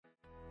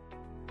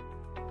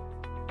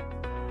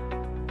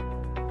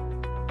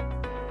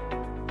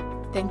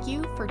Thank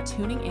you for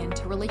tuning in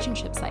to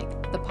Relationship Psych,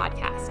 the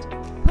podcast,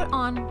 put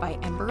on by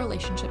Ember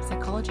Relationship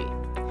Psychology.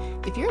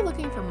 If you're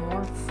looking for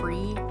more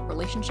free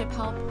relationship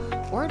help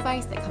or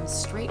advice that comes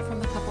straight from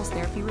the couples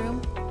therapy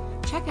room,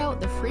 check out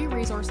the free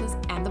resources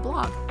and the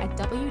blog at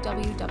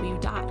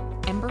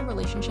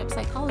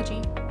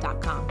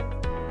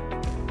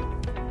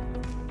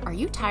www.emberrelationshipsychology.com. Are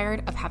you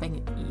tired of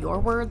having your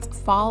words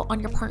fall on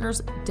your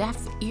partner's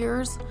deaf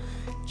ears?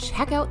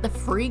 Check out the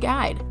free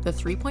guide, the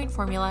 3-point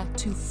formula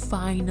to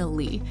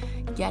finally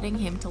getting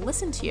him to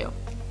listen to you.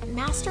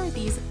 Master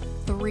these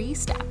 3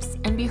 steps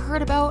and be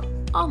heard about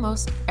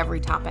almost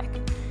every topic.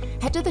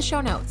 Head to the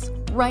show notes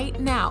right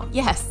now.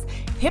 Yes,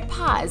 hit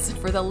pause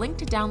for the link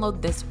to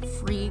download this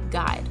free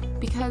guide,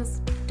 because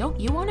don't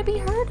you want to be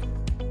heard?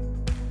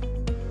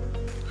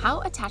 How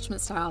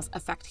attachment styles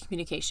affect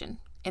communication.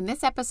 In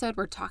this episode,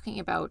 we're talking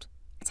about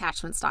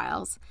attachment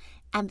styles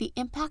and the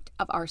impact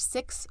of our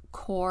 6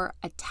 core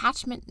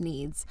attachment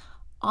needs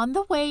on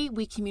the way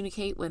we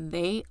communicate when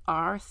they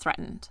are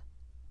threatened.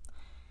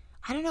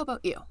 I don't know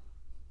about you,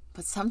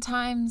 but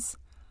sometimes,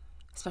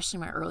 especially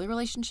in my early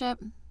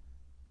relationship,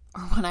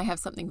 or when I have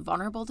something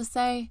vulnerable to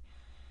say,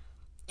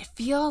 it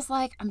feels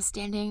like I'm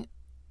standing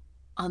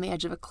on the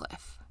edge of a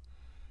cliff.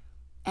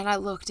 And I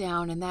look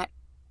down, and that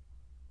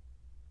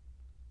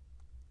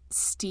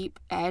steep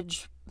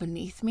edge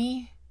beneath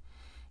me,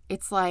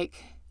 it's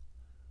like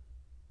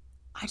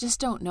I just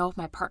don't know if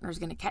my partner's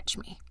going to catch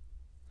me.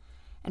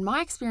 And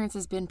my experience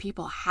has been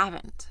people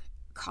haven't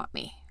caught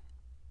me.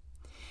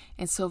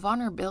 And so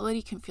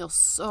vulnerability can feel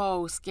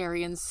so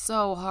scary and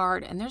so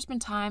hard. And there's been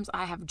times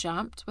I have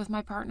jumped with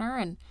my partner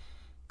and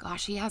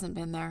gosh, he hasn't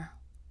been there.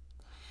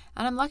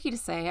 And I'm lucky to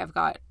say I've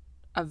got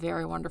a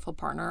very wonderful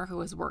partner who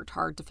has worked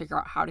hard to figure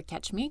out how to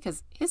catch me,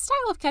 because his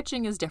style of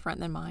catching is different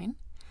than mine.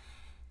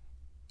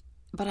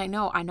 But I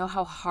know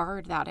how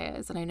hard that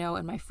is. And I know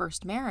in my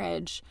first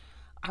marriage,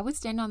 I would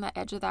stand on the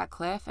edge of that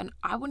cliff and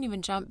I wouldn't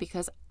even jump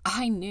because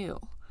I knew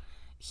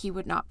he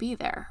would not be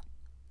there.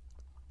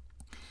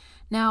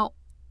 Now,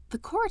 the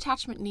core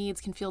attachment needs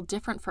can feel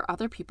different for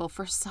other people.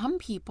 For some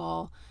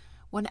people,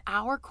 when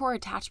our core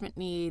attachment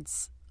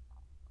needs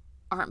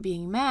aren't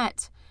being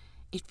met,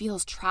 it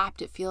feels trapped.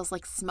 It feels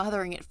like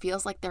smothering. It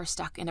feels like they're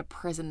stuck in a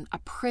prison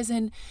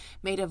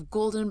made of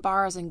golden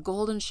bars and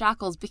golden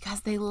shackles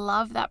because they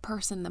love that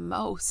person the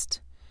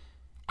most.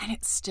 And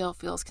it still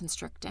feels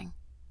constricting.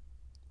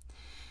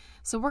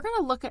 So we're going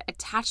to look at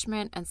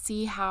attachment and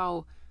see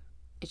how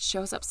it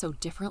shows up so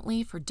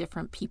differently for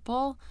different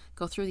people,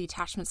 go through the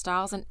attachment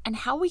styles, and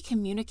how we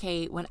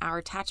communicate when our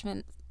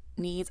attachment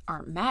needs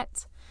aren't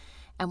met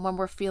and when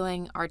we're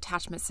feeling our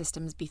attachment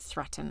systems be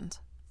threatened.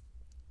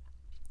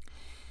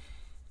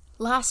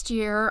 Last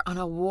year, on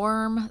a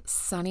warm,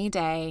 sunny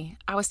day,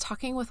 I was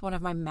talking with one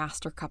of my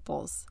master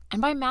couples.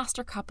 And by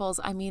master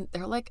couples, I mean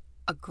they're like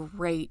a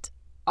great,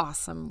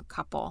 awesome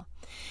couple.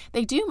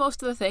 They do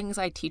most of the things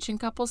I teach in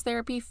couples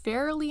therapy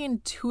fairly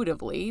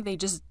intuitively. They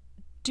just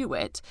do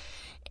it.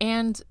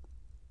 And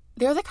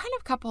they're the kind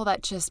of couple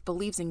that just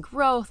believes in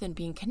growth and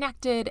being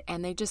connected,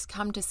 and they just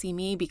come to see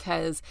me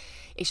because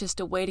it's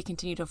just a way to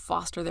continue to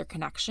foster their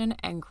connection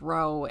and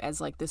grow as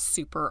like this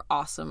super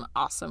awesome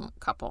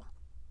couple.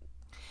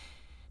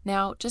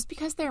 Now, just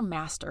because they're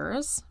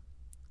masters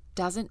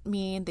doesn't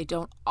mean they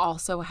don't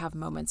also have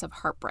moments of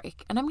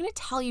heartbreak. And I'm going to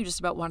tell you just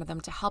about one of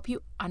them to help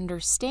you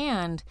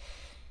understand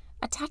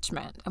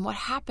attachment and what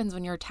happens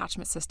when your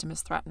attachment system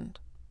is threatened.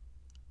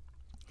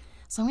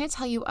 So I'm going to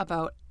tell you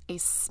about a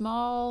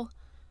small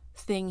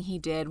thing he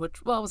did,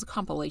 which, well, it was a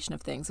compilation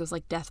of things. It was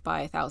like death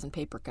by 1,000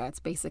 paper cuts,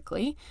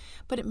 basically.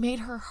 But it made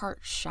her heart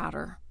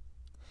shatter.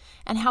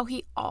 And how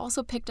he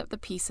also picked up the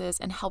pieces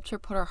and helped her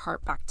put her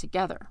heart back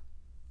together.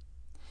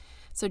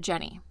 So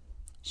Jenny,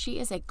 she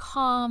is a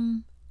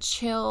calm,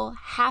 chill,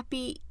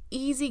 happy,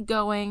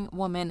 easygoing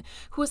woman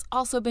who has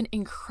also been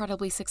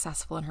incredibly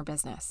successful in her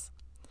business.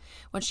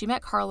 When she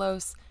met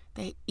Carlos,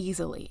 they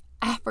easily,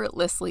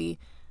 effortlessly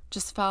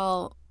just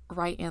fell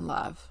right in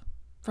love.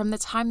 From the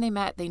time they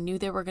met, they knew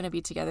they were going to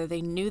be together.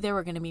 They knew they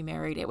were going to be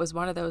married. It was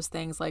one of those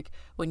things like,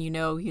 when you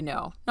know, you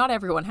know. Not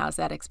everyone has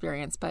that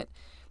experience, but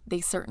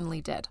they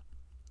certainly did.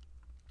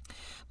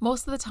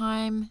 Most of the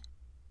time,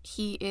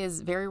 he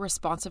is very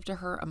responsive to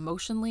her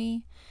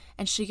emotionally,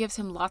 and she gives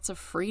him lots of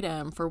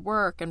freedom for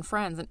work and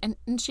friends,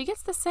 and she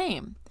gets the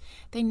same.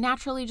 They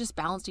naturally just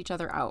balanced each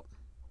other out.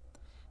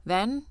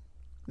 Then,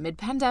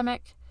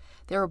 mid-pandemic,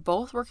 they were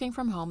both working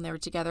from home. They were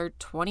together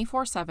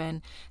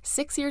 24/7,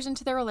 6 years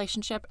into their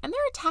relationship, and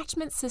their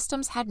attachment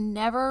systems had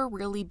never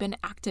really been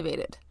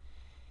activated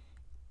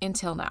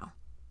until now.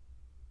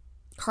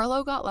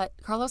 Carlos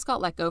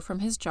got let go from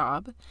his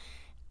job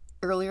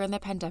earlier in the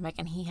pandemic,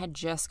 and he had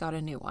just got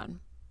a new one.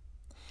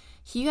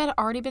 He had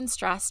already been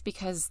stressed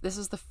because this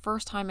was the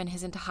first time in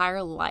his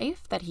entire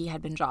life that he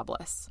had been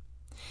jobless.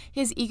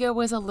 His ego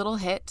was a little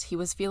hit. He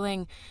was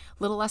feeling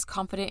a little less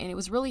confident, and it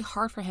was really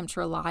hard for him to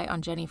rely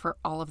on Jenny for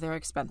all of their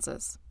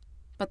expenses.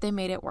 But they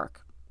made it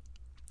work.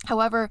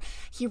 However,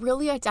 he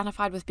really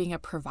identified with being a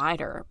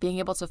provider, being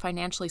able to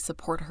financially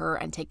support her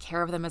and take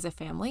care of them as a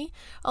family,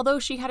 although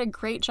she had a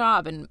great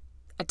job and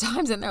at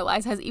times in their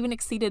lives has even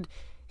exceeded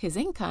his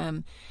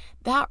income.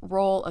 That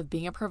role of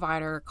being a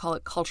provider, call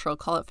it cultural,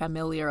 call it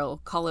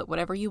familial, call it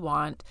whatever you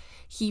want,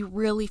 he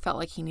really felt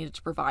like he needed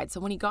to provide.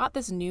 So when he got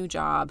this new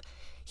job,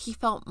 he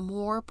felt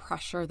more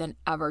pressure than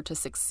ever to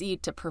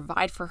succeed, to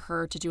provide for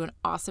her, to do an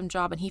awesome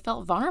job, and he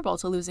felt vulnerable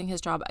to losing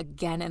his job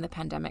again in the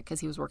pandemic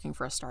because he was working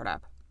for a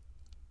startup.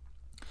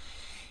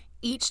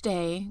 Each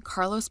day,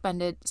 Carlos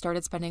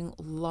started spending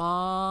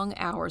long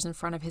hours in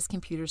front of his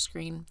computer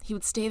screen. He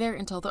would stay there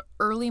until the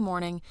early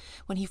morning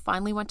when he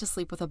finally went to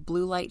sleep with a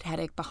blue light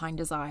headache behind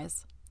his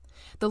eyes.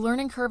 The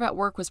learning curve at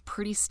work was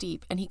pretty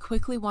steep, and he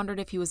quickly wondered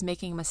if he was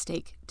making a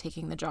mistake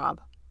taking the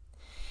job.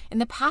 In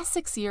the past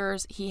 6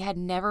 years, he had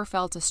never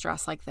felt a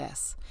stress like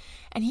this,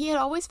 and he had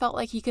always felt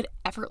like he could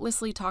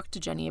effortlessly talk to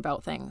Jenny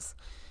about things.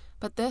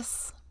 But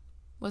this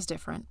was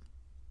different.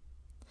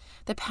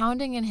 The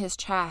pounding in his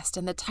chest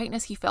and the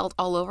tightness he felt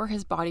all over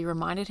his body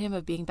reminded him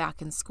of being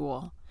back in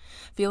school,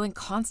 feeling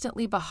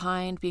constantly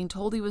behind, being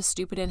told he was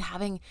stupid, and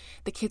having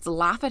the kids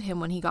laugh at him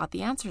when he got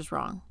the answers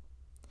wrong.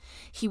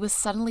 He was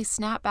suddenly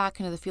snapped back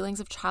into the feelings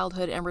of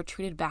childhood and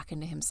retreated back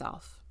into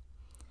himself.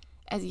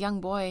 As a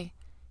young boy,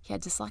 he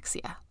had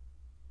dyslexia,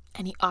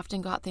 and he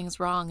often got things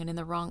wrong and in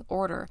the wrong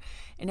order.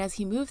 And as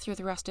he moved through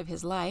the rest of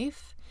his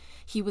life,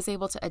 he was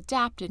able to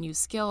adapt and use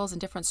skills and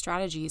different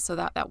strategies so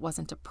that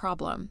wasn't a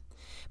problem.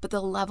 But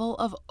the level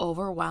of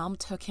overwhelm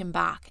took him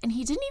back, and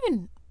he didn't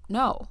even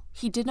know.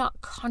 He did not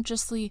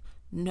consciously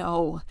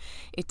know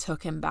it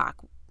took him back.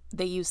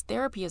 They used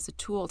therapy as a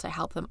tool to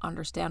help them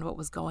understand what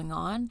was going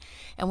on,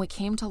 and we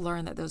came to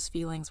learn that those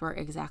feelings were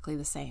exactly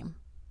the same.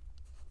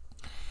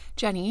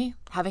 Jenny,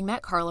 having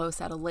met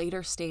Carlos at a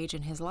later stage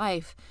in his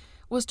life,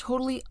 was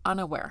totally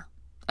unaware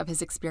of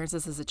his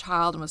experiences as a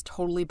child and was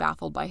totally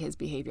baffled by his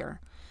behavior.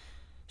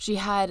 She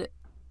had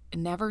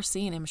never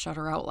seen him shut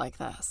her out like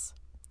this.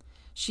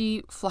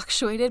 She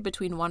fluctuated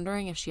between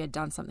wondering if she had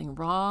done something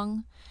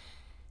wrong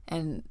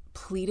and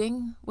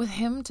pleading with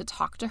him to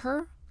talk to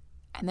her.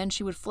 And then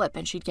she would flip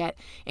and she'd get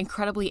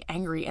incredibly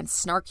angry and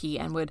snarky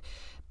and would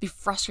be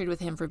frustrated with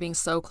him for being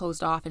so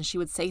closed off. And she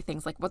would say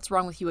things like, "What's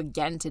wrong with you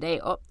again today?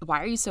 Oh,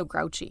 why are you so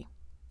grouchy?"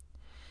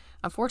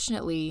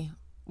 Unfortunately,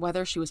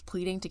 whether she was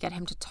pleading to get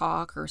him to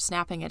talk or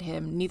snapping at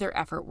him, neither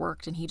effort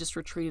worked, and he just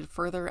retreated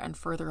further and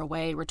further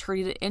away,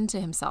 retreated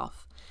into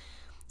himself.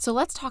 So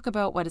let's talk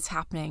about what is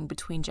happening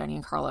between Jenny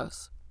and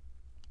Carlos.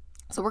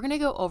 So we're going to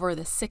go over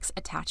the 6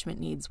 attachment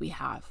needs we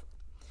have.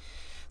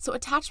 So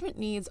attachment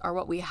needs are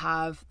what we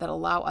have that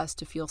allow us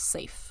to feel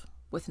safe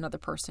with another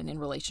person in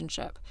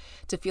relationship,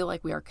 to feel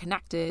like we are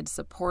connected,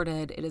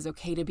 supported, it is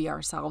okay to be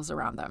ourselves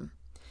around them.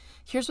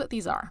 Here's what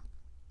these are.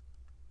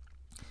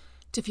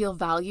 To feel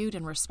valued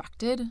and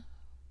respected,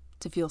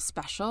 to feel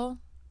special,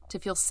 to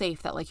feel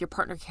safe, that like your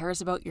partner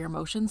cares about your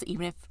emotions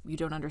even if you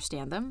don't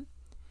understand them,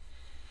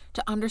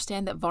 to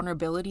understand that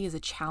vulnerability is a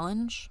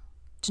challenge,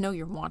 to know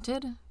you're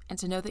wanted, and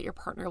to know that your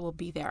partner will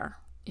be there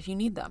if you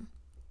need them.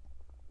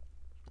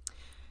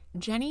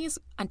 Jenny's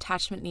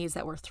attachment needs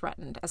that were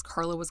threatened as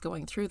Carla was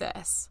going through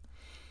this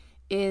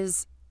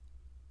is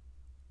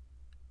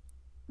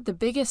the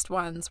biggest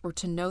ones were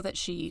to know that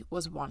she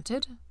was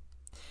wanted.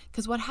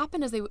 Because what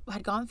happened is they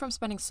had gone from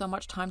spending so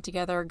much time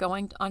together,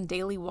 going on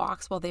daily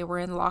walks while they were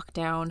in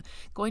lockdown,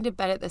 going to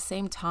bed at the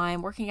same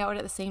time, working out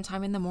at the same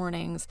time in the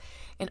mornings,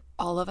 and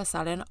all of a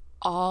sudden,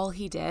 all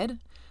he did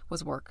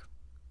was work.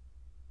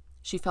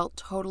 She felt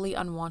totally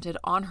unwanted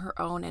on her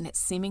own, and it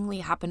seemingly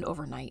happened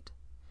overnight.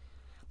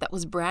 That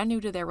was brand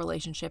new to their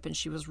relationship, and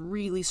she was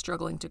really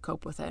struggling to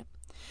cope with it.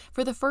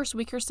 For the first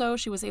week or so,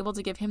 she was able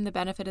to give him the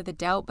benefit of the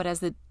doubt, but as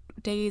the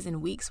days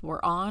and weeks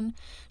wore on,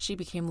 she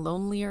became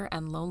lonelier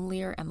and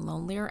lonelier and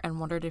lonelier and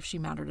wondered if she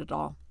mattered at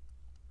all.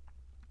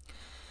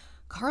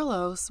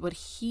 Carlos, what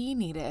he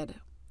needed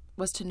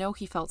was to know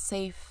he felt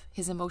safe,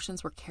 his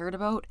emotions were cared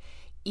about,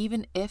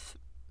 even if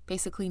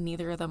basically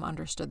neither of them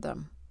understood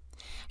them.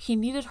 He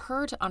needed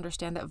her to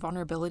understand that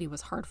vulnerability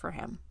was hard for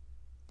him.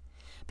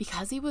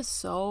 Because he was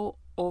so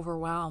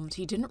overwhelmed,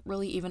 he didn't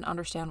really even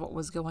understand what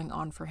was going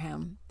on for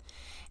him.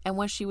 And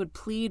when she would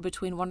plead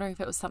between wondering if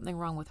it was something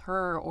wrong with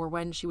her or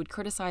when she would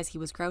criticize he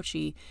was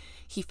grouchy,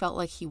 he felt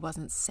like he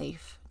wasn't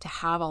safe to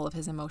have all of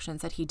his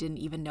emotions that he didn't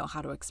even know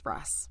how to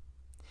express.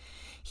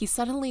 He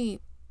suddenly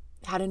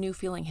had a new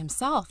feeling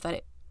himself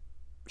that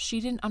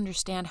she didn't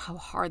understand how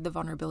hard the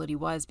vulnerability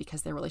was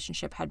because their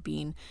relationship had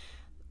been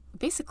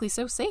basically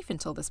so safe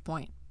until this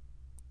point.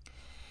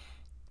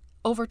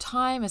 Over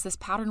time, as this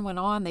pattern went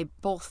on, they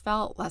both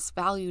felt less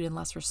valued and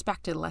less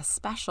respected, less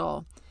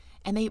special,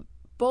 and they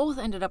both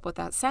ended up with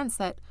that sense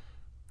that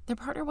their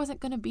partner wasn't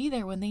going to be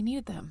there when they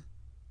needed them.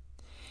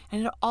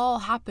 And it all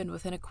happened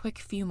within a quick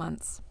few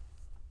months.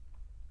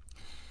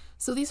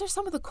 So these are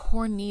some of the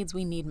core needs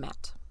we need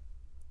met.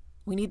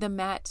 We need them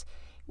met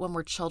when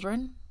we're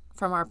children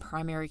from our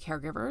primary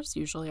caregivers,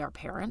 usually our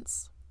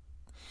parents.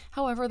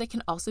 However, they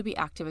can also be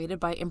activated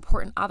by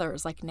important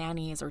others like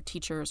nannies or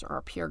teachers or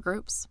our peer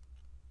groups.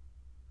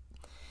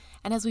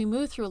 And as we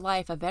move through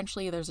life,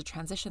 eventually there's a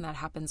transition that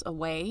happens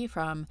away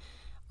from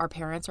our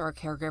parents or our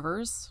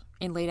caregivers.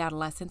 In late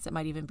adolescence, it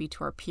might even be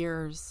to our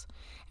peers.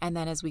 And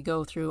then as we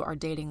go through our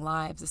dating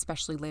lives,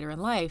 especially later in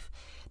life,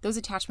 those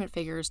attachment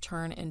figures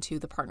turn into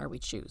the partner we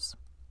choose.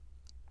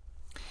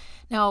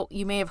 Now,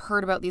 you may have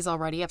heard about these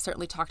already. I've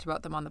certainly talked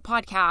about them on the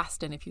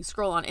podcast. And if you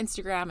scroll on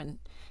Instagram and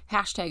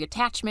hashtag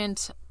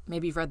attachment,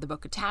 maybe you've read the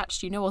book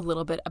Attached, you know a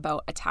little bit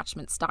about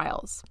attachment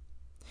styles.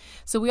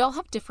 So we all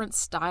have different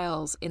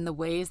styles in the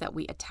ways that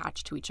we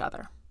attach to each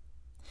other.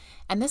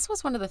 And this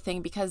was one of the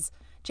things because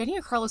Jenny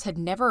and Carlos had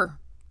never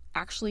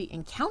actually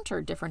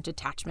encountered different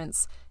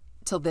attachments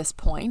till this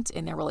point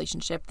in their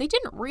relationship. They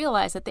didn't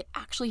realize that they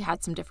actually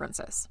had some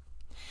differences.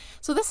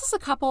 So this is a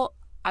couple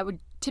I would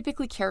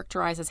typically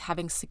characterize as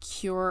having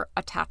secure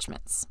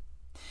attachments.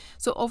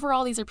 So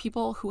overall, these are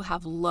people who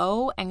have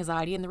low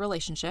anxiety in the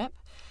relationship.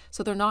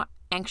 So they're not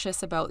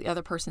anxious about the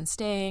other person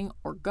staying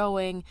or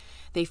going.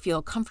 They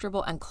feel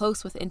comfortable and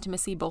close with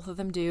intimacy. Both of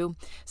them do.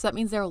 So that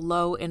means they're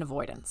low in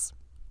avoidance.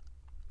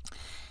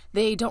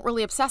 They don't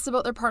really obsess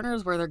about their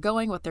partners, where they're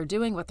going, what they're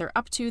doing, what they're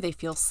up to. They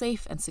feel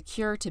safe and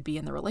secure to be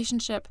in the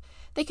relationship.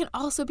 They can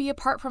also be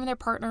apart from their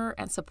partner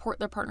and support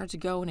their partner to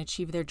go and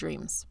achieve their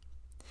dreams.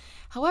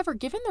 However,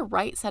 given the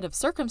right set of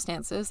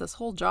circumstances, this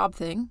whole job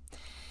thing,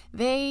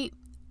 they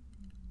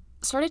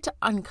started to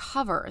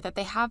uncover that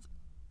they have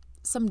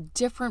some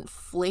different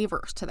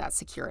flavors to that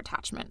secure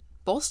attachment.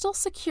 Both still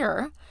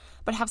secure,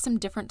 but have some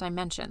different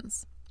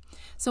dimensions.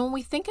 So when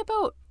we think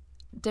about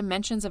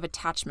dimensions of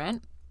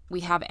attachment,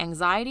 we have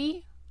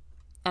anxiety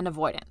and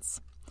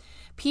avoidance.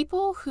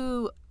 People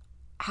who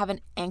have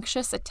an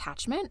anxious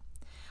attachment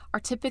are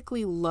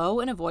typically low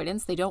in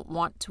avoidance. They don't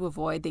want to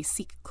avoid. They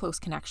seek close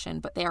connection,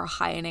 but they are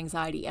high in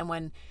anxiety. And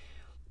when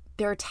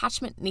their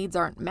attachment needs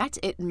aren't met,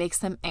 it makes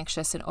them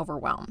anxious and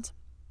overwhelmed.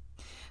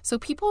 So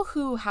people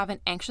who have an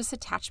anxious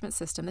attachment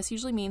system, this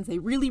usually means they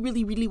really,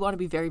 really, really want to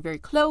be very, very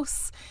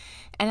close.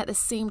 And at the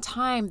same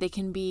time, they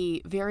can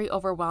be very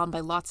overwhelmed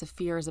by lots of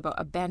fears about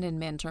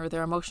abandonment or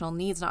their emotional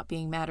needs not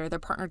being met or their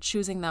partner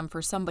choosing them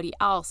for somebody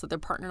else or their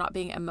partner not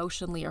being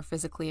emotionally or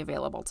physically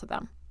available to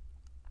them.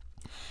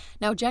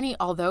 Now, Jenny,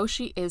 although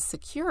she is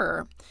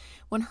secure,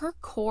 when her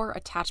core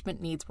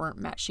attachment needs weren't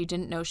met, she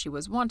didn't know she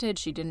was wanted,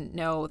 she didn't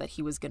know that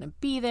he was going to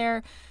be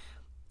there,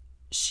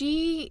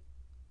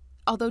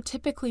 although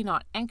typically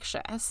not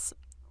anxious,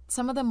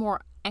 some of the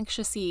more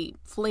anxious-y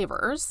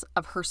flavors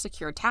of her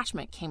secure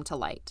attachment came to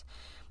light.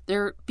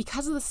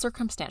 Because of the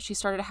circumstance, she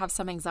started to have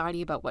some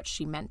anxiety about what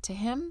she meant to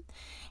him,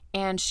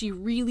 and she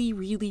really,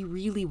 really,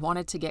 really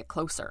wanted to get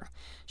closer.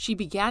 She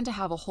began to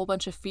have a whole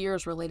bunch of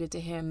fears related to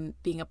him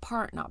being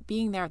apart, not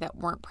being there, that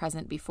weren't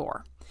present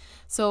before.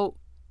 So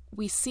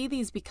we see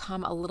these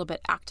become a little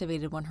bit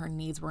activated when her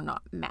needs were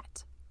not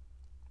met.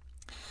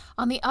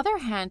 On the other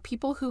hand,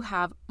 people who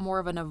have more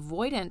of an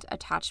avoidant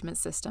attachment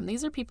system,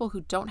 these are people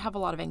who don't have a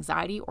lot of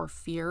anxiety or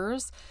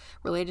fears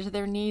related to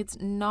their needs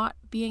not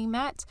being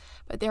met,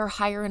 but they're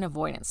higher in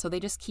avoidance. So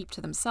they just keep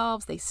to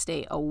themselves. They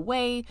stay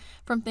away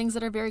from things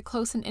that are very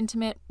close and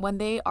intimate. When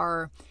they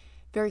are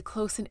very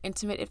close and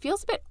intimate, it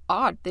feels a bit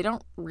odd. They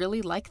don't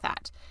really like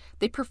that.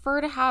 They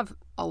prefer to have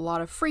a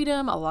lot of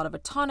freedom, a lot of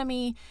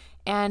autonomy,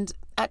 and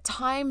at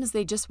times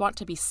they just want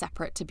to be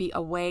separate, to be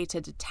away,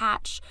 to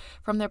detach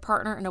from their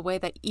partner in a way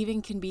that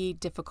even can be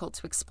difficult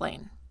to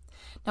explain.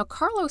 Now,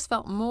 Carlos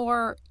felt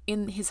more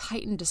in his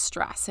heightened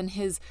distress and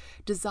his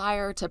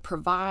desire to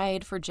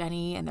provide for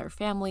Jenny and their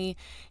family,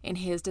 in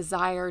his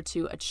desire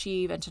to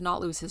achieve and to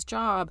not lose his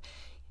job,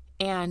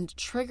 and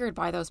triggered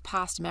by those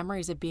past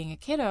memories of being a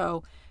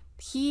kiddo,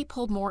 he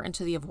pulled more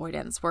into the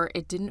avoidance where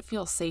it didn't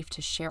feel safe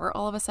to share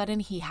all of a sudden.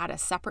 He had a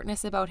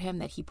separateness about him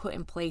that he put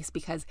in place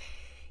because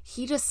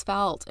he just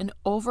felt an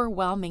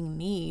overwhelming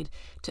need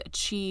to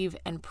achieve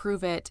and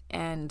prove it.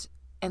 And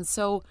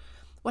so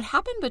what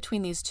happened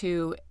between these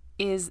two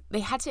is they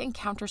had to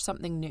encounter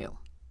something new.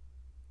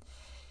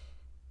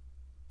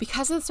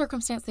 Because of the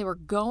circumstance they were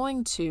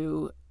going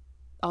to,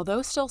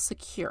 although still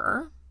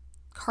secure,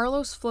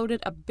 Carlos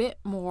floated a bit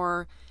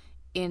more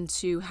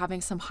into having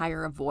some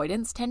higher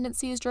avoidance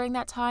tendencies during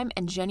that time,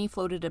 and Jenny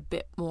floated a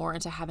bit more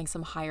into having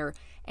some higher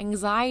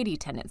anxiety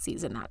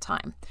tendencies in that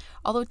time,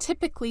 although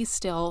typically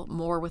still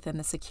more within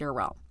the secure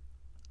realm.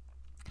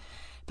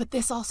 But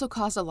this also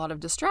caused a lot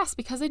of distress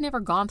because they'd never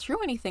gone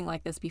through anything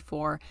like this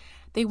before.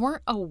 They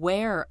weren't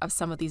aware of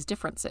some of these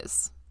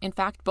differences. In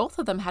fact, both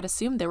of them had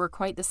assumed they were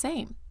quite the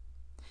same.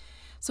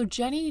 So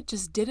Jenny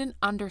just didn't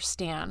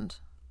understand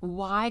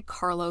why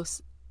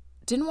Carlos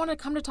didn't want to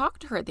come to talk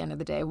to her at the end of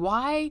the day,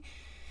 why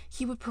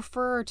he would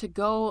prefer to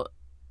go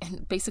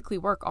and basically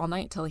work all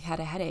night till he had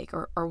a headache,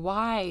 or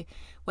why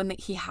when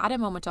he had a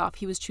moment off,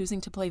 he was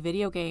choosing to play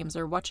video games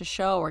or watch a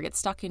show or get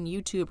stuck in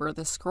YouTube or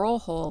the scroll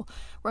hole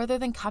rather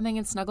than coming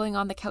and snuggling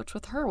on the couch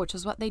with her, which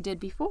is what they did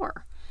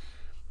before.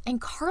 And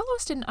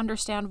Carlos didn't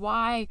understand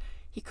why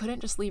he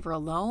couldn't just leave her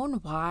alone,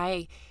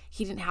 why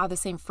he didn't have the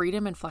same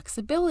freedom and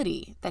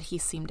flexibility that he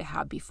seemed to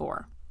have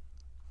before.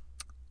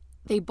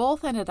 They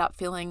both ended up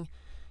feeling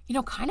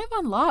kind of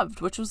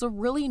unloved, which was a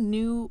really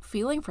new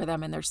feeling for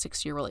them in their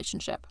 6-year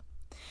relationship.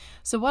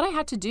 So what I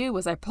had to do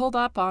was I pulled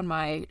up on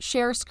my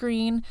share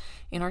screen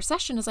in our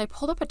session I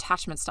pulled up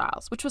attachment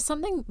styles, which was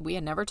something we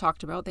had never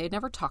talked about, they had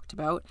never talked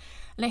about,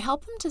 and I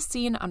helped them to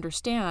see and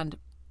understand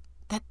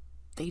that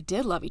they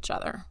did love each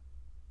other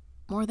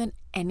more than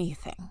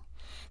anything.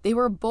 They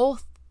were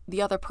both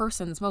the other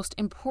person's most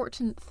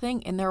important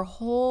thing in their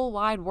whole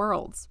wide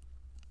worlds.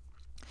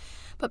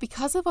 But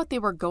because of what they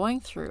were going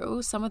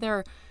through, some of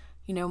their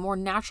more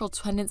natural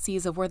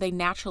tendencies of where they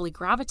naturally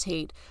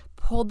gravitate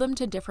pulled them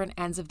to different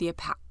ends of the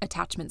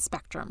attachment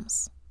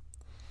spectrums.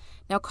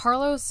 Now,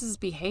 Carlos's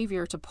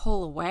behavior to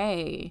pull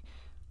away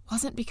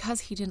wasn't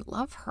because he didn't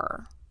love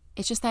her.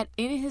 It's just that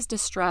in his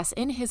distress,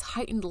 in his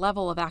heightened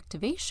level of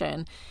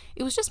activation,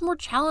 it was just more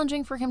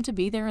challenging for him to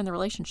be there in the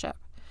relationship.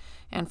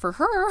 And for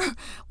her,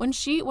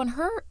 when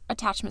her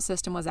attachment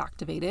system was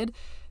activated,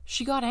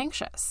 she got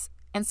anxious.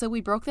 And so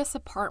we broke this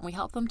apart and we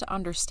helped them to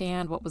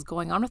understand what was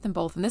going on with them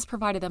both. And this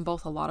provided them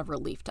both a lot of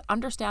relief to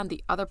understand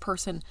the other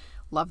person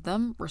loved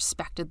them,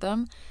 respected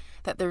them,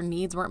 that their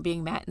needs weren't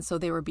being met. And so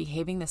they were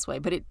behaving this way,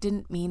 but it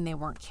didn't mean they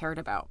weren't cared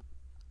about.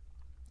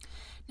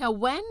 Now,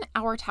 when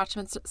our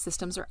attachment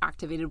systems are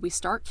activated, we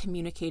start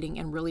communicating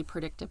in really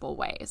predictable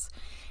ways.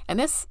 And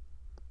this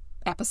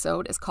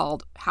episode is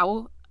called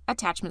How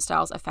Attachment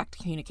Styles Affect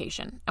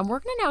Communication. And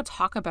we're going to now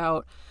talk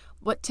about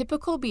what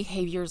typical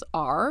behaviors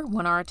are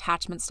when our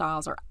attachment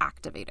styles are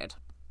activated.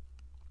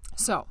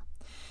 So,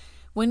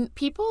 when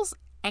people's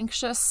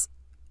anxious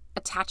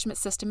attachment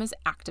system is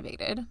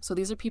activated, so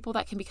these are people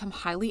that can become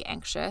highly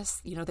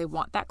anxious, they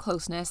want that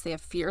closeness, they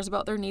have fears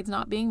about their needs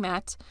not being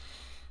met,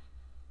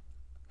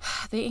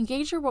 they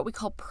engage in what we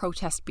call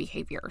protest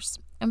behaviors.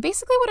 And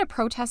basically what a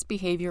protest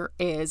behavior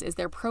is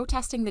they're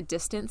protesting the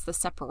distance, the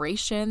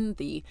separation,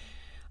 the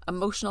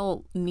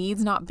emotional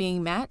needs not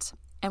being met.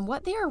 And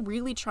what they are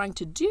really trying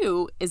to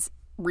do is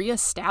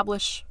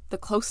reestablish the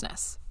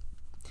closeness.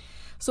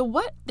 So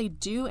what they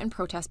do in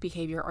protest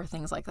behavior are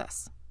things like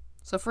this.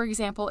 So for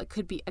example, it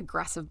could be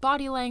aggressive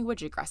body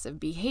language, aggressive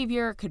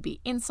behavior, it could be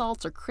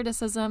insults or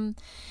criticism.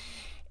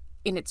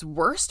 In its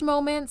worst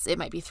moments, it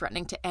might be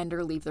threatening to end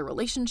or leave the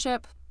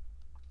relationship.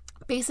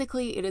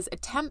 Basically, it is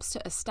attempts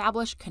to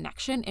establish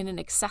connection in an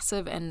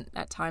excessive and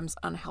at times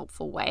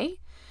unhelpful way.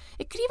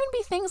 It could even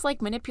be things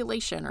like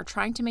manipulation or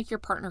trying to make your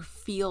partner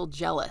feel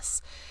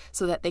jealous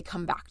so that they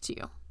come back to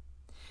you.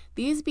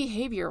 These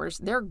behaviors,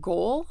 their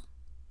goal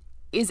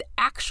is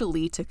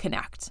actually to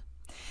connect,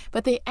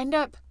 but they end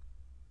up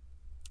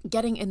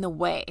getting in the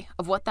way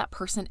of what that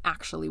person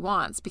actually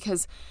wants,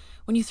 because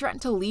when you threaten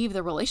to leave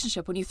the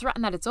relationship, when you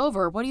threaten that it's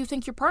over, what do you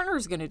think your partner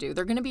is going to do?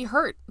 They're going to be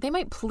hurt. They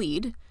might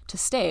plead to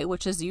stay,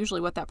 which is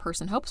usually what that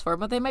person hopes for,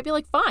 but they might be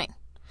like, fine.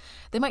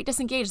 They might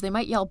disengage. They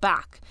might yell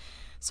back.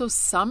 So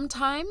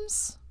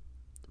sometimes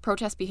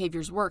protest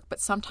behaviors work, but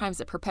sometimes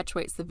it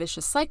perpetuates the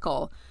vicious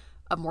cycle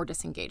of more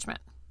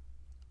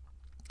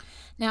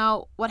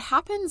Now, what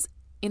happens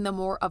in the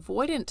more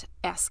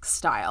avoidant-esque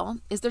style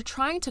is they're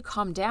trying to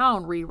calm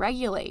down,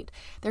 re-regulate.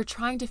 They're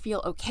trying to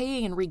feel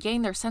okay and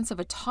regain their sense of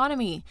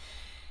autonomy.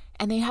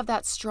 And they have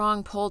that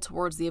strong pull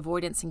towards the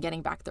avoidance and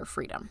getting back their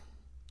freedom.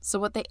 So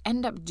what they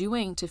end up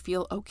doing to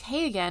feel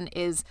okay again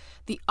is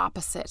the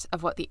opposite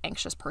of what the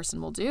anxious person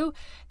will do.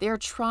 They are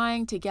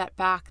trying to get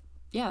back,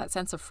 that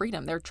sense of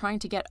freedom. They're trying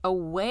to get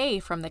away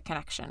from the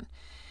connection.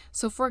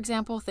 So for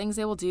example, things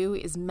they will do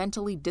is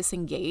mentally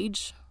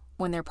disengage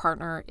when their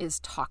partner is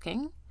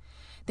talking.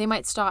 They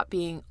might stop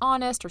being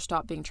honest or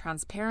stop being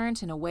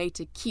transparent in a way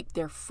to keep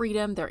their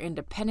freedom, their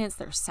independence,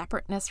 their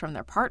separateness from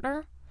their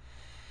partner.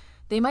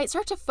 They might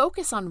start to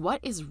focus on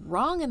what is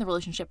wrong in the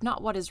relationship,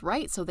 not what is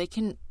right, so they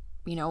can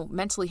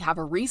mentally have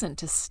a reason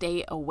to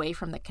stay away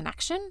from the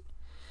connection.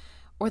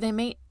 Or they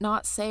may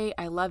not say,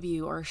 I love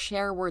you, or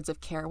share words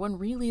of care when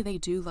really they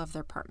do love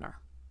their partner.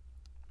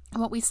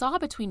 And what we saw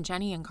between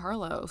Jenny and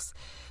Carlos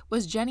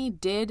was Jenny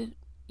did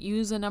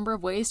use a number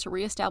of ways to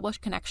reestablish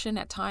connection,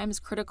 at times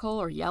critical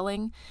or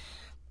yelling.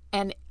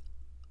 And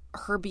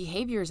her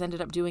behaviors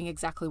ended up doing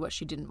exactly what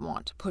she didn't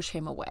want, push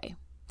him away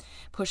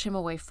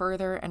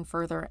further and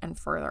further and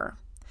further.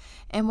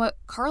 And what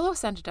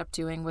Carlos ended up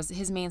doing was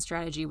his main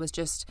strategy was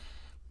just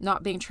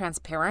not being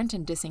transparent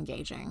and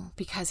disengaging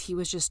because he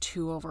was just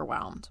too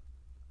overwhelmed.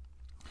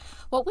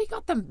 What we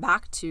got them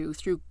back to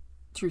through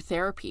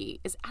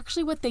therapy is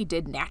actually what they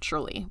did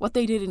naturally, what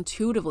they did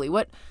intuitively,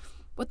 what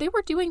they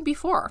were doing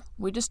before.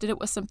 We just did it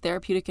with some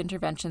therapeutic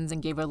interventions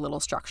and gave it a little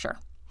structure.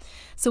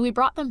 So we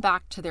brought them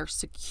back to their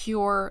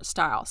secure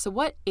style. So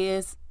what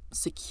is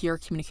secure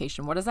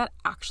communication? What does that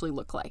actually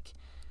look like?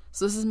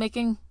 So this is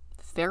making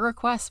fair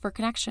requests for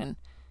connection.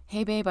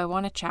 Hey babe, I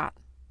want to chat.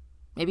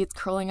 Maybe it's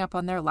curling up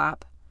on their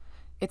lap.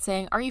 It's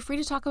saying, are you free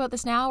to talk about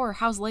this now or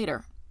how's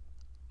later?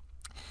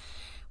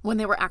 When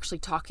they were actually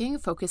talking,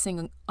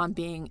 focusing on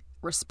being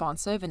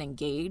responsive and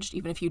engaged,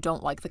 even if you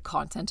don't like the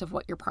content of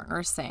what your partner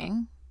is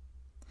saying.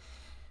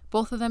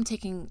 Both of them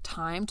taking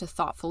time to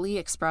thoughtfully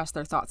express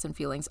their thoughts and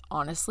feelings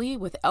honestly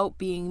without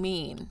being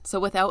mean, so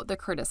without the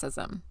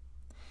criticism.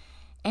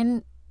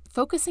 And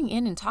focusing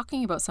in and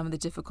talking about some of the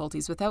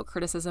difficulties without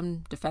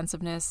criticism,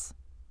 defensiveness,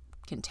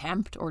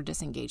 contempt, or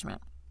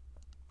disengagement.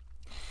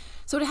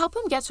 So to help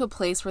them get to a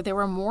place where they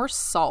were more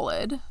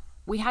solid,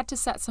 we had to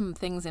set some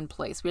things in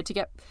place. We had to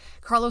get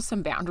Carlos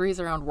some boundaries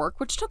around work,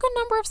 which took a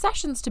number of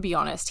sessions, to be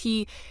honest.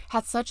 He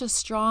had such a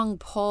strong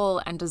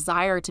pull and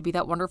desire to be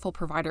that wonderful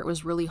provider. It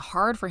was really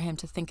hard for him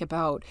to think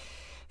about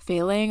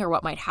failing or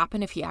what might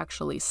happen if he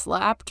actually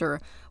slept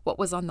or what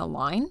was on the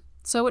line.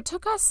 So it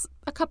took us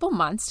a couple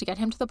months to get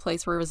him to the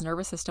place where his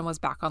nervous system was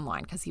back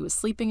online because he was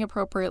sleeping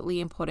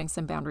appropriately and putting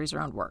some boundaries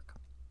around work.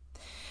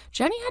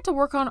 Jenny had to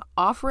work on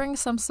offering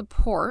some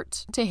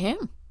support to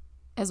him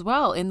as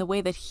well in the way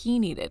that he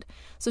needed.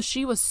 So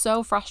she was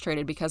so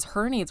frustrated because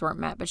her needs weren't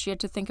met, but she had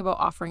to think about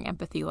offering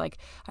empathy like,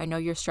 I know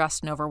you're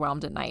stressed and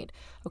overwhelmed at night.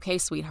 Okay,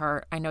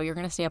 sweetheart, I know you're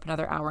going to stay up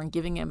another hour, and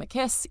giving him a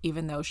kiss,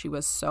 even though she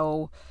was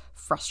so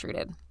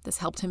frustrated. This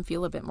helped him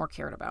feel a bit more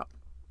cared about.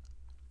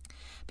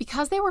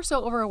 Because they were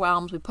so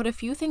overwhelmed, we put a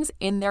few things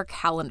in their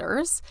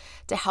calendars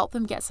to help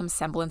them get some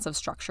semblance of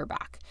structure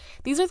back.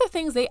 These are the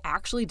things they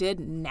actually did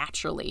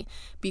naturally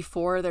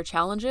before their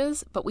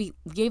challenges, but we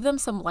gave them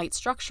some light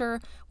structure,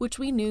 which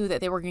we knew that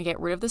they were going to get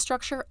rid of the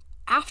structure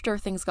after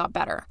things got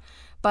better.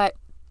 But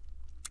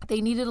they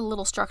needed a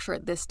little structure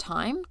at this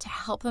time to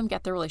help them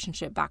get their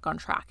relationship back on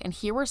track. And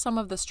here were some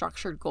of the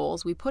structured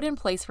goals we put in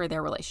place for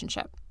their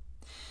relationship.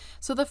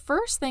 So the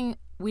first thing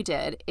we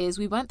did is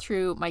we went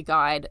through my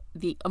guide,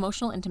 the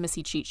Emotional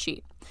Intimacy Cheat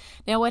Sheet.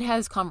 Now it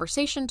has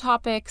conversation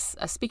topics,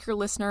 a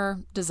speaker-listener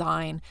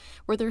design,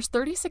 where there's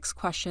 36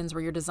 questions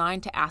where you're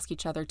designed to ask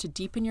each other to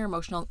deepen your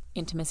emotional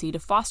intimacy, to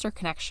foster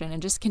connection,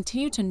 and just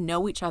continue to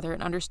know each other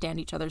and understand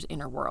each other's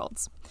inner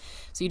worlds.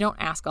 So you don't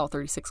ask all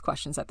 36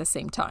 questions at the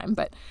same time,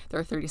 but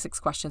there are 36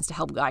 questions to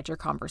help guide your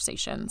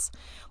conversations.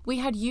 We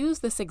had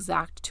used this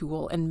exact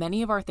tool in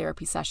many of our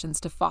therapy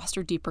sessions to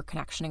foster deeper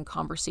connection and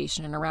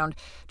conversation and around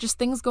just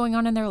things going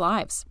on in their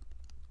lives.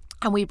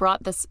 And we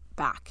brought this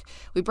back.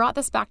 We brought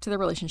this back to the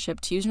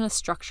relationship to use in a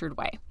structured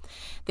way.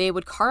 They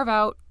would carve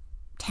out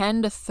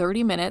 10 to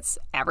 30 minutes,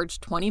 average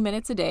 20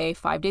 minutes a day,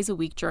 5 days a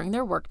week during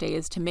their work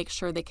days to make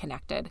sure they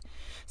connected.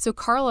 So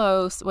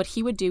Carlos, what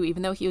he would do,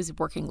 even though he was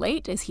working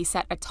late, is he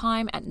set a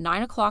time at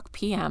 9:00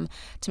 p.m.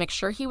 to make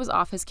sure he was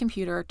off his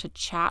computer to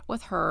chat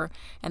with her,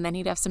 and then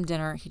he'd have some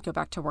dinner, he'd go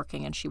back to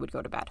working, and she would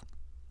go to bed.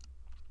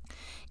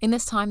 In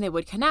this time, they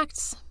would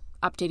connect,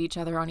 update each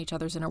other on each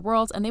other's inner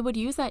worlds, and they would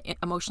use that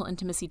emotional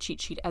intimacy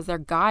cheat sheet as their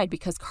guide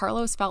because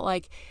Carlos felt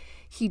like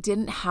he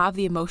didn't have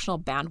the emotional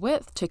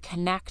bandwidth to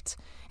connect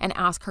and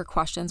ask her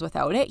questions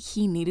without it.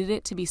 He needed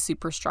it to be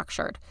super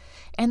structured.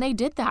 And they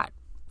did that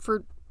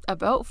for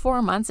about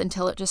 4 months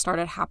until it just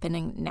started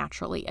happening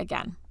naturally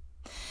again.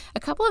 A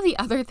couple of the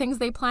other things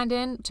they planned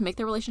in to make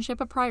their relationship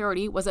a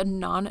priority was a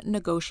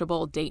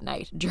non-negotiable date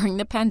night during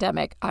the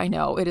pandemic. I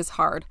know, it is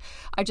hard.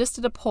 I just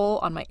did a poll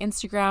on my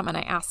Instagram and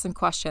I asked some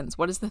questions.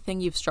 What is the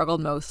thing you've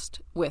struggled most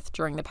with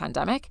during the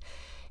pandemic?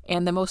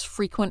 And the most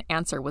frequent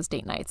answer was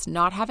date nights,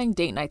 not having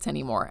date nights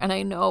anymore. And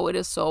I know it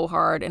is so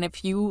hard. And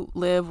if you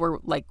live where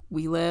like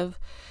we live,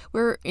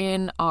 we're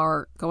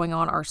going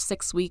on our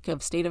 6th week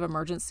of state of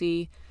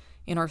emergency.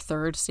 In our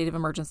 3rd state of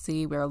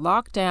emergency, we're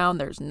locked down.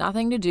 There's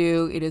nothing to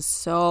do. It is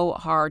so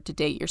hard to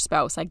date your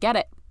spouse. I get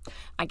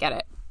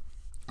it.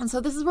 And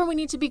so this is where we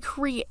need to be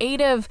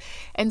creative.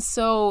 And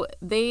so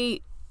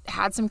they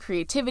had some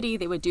creativity.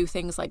 They would do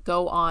things like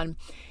go on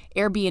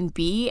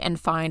Airbnb and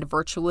find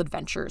virtual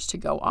adventures to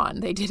go on.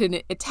 They did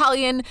an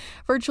Italian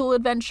virtual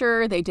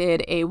adventure. They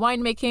did a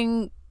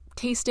winemaking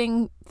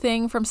tasting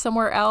thing from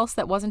somewhere else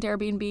that wasn't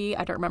Airbnb.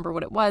 I don't remember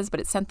what it was, but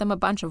it sent them a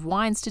bunch of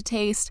wines to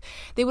taste.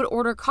 They would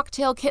order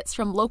cocktail kits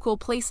from local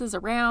places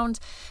around.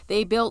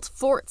 They built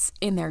forts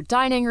in their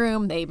dining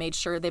room. They made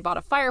sure they bought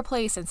a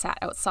fireplace and sat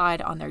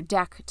outside on their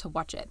deck to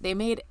watch it. They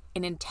made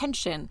an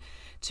intention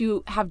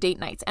to have date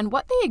nights. And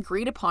what they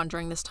agreed upon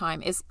during this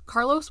time is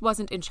Carlos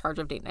wasn't in charge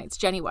of date nights.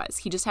 Jenny was.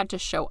 He just had to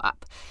show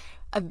up.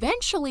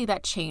 Eventually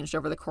that changed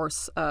over the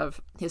course of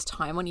his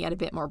time when he had a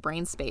bit more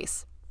brain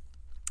space.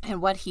 And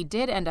what he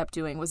did end up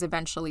doing was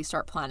eventually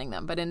start planning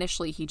them. But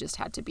initially, he just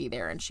had to be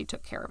there and she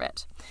took care of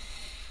it.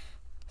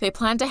 They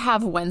planned to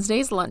have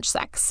Wednesday's lunch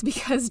sex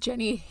because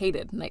Jenny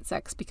hated night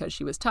sex because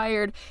she was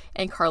tired.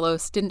 And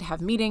Carlos didn't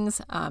have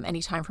meetings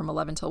anytime from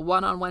 11 till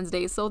 1 on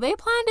Wednesdays. So they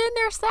planned in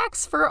their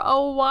sex for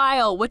a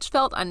while, which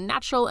felt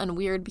unnatural and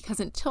weird because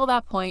until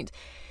that point,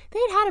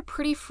 they'd had a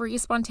pretty free,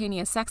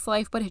 spontaneous sex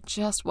life, but it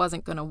just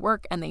wasn't going to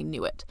work, and they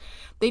knew it.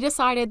 They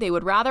decided they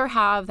would rather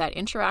have that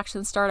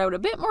interaction start out a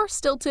bit more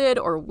stilted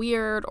or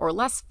weird or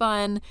less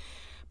fun,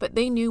 but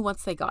they knew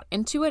once they got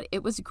into it,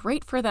 it was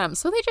great for them.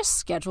 So they just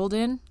scheduled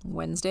in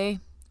Wednesday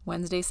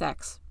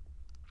sex.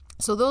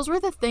 So those were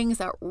the things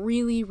that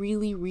really,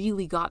 really,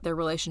 really got their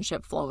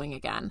relationship flowing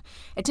again.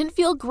 It didn't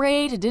feel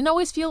great. It didn't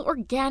always feel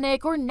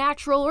organic or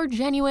natural or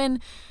genuine.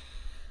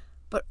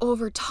 But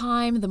over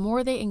time, the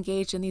more they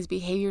engaged in these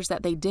behaviors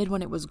that they did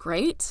when it was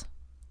great,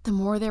 the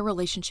more their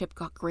relationship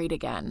got great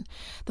again.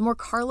 The more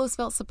Carlos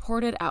felt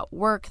supported at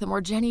work, the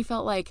more Jenny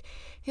felt like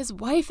his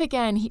wife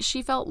again.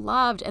 She felt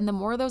loved. And the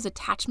more those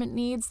attachment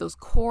needs, those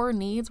core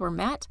needs were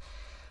met,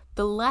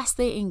 the less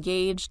they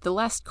engaged, the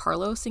less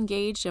Carlos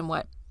engaged in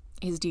what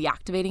his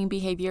deactivating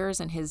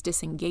behaviors and his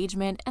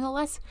disengagement, and the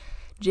less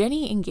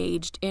Jenny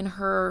engaged in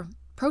her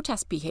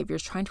protest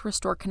behaviors trying to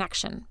restore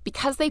connection.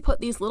 Because they put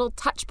these little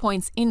touch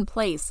points in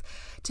place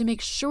to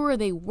make sure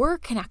they were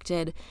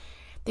connected,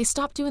 they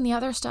stopped doing the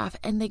other stuff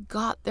and they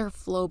got their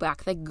flow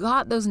back. They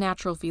got those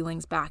natural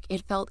feelings back.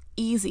 It felt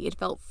easy. It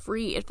felt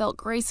free. It felt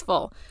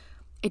graceful.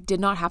 It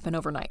did not happen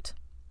overnight.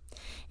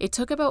 It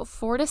took about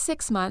 4 to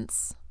 6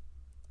 months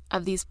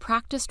of these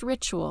practiced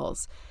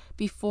rituals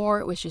before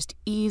it was just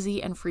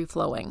easy and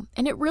free-flowing.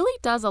 And it really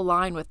does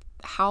align with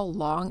how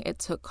long it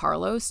took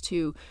Carlos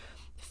to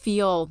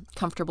feel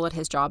comfortable at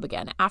his job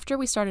again. After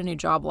we start a new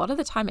job, a lot of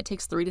the time it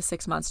takes 3 to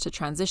 6 months to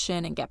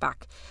transition and get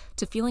back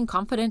to feeling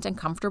confident and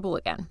comfortable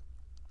again.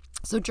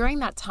 So during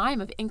that time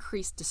of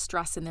increased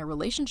distress in their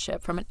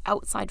relationship from an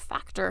outside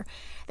factor,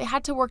 they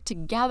had to work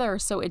together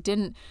so it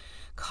didn't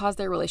cause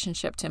their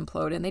relationship to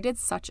implode, and they did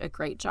such a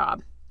great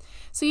job.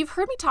 So you've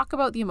heard me talk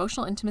about the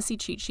emotional intimacy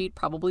cheat sheet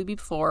probably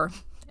before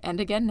and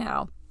again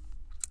now.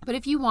 But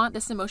if you want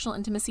this emotional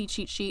intimacy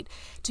cheat sheet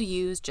to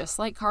use just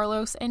like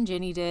Carlos and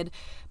Jenny did,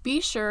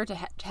 be sure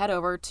to head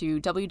over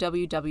to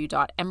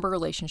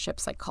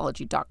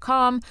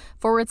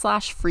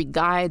www.emberrelationshipsychology.com/free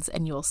guides,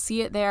 and you'll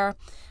see it there.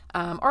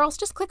 Or else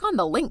just click on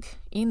the link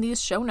in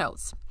these show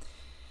notes.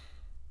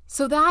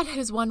 So that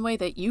is one way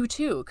that you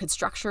too could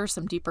structure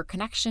some deeper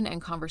connection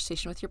and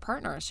conversation with your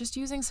partners, just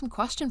using some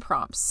question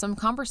prompts, some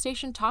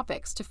conversation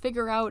topics to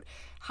figure out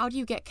how do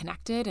you get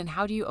connected and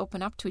how do you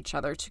open up to each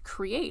other to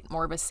create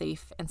more of a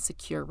safe and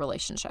secure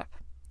relationship.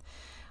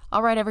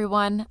 All right,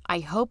 everyone, I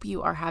hope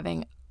you are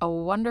having a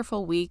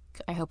wonderful week.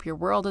 I hope your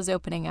world is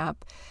opening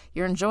up.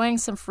 You're enjoying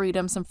some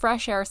freedom, some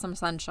fresh air, some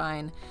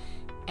sunshine,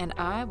 and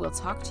I will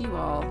talk to you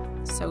all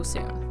so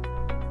soon.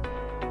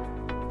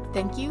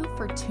 Thank you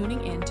for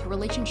tuning in to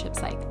Relationship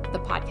Psych, the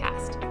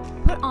podcast,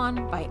 put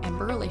on by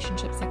Ember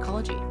Relationship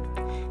Psychology.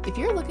 If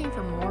you're looking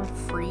for more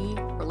free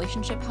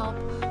relationship help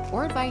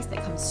or advice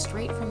that comes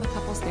straight from the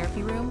couples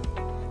therapy room,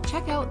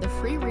 check out the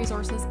free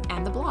resources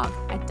and the blog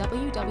at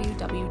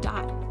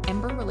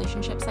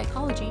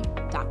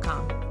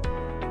www.emberrelationshipsychology.com.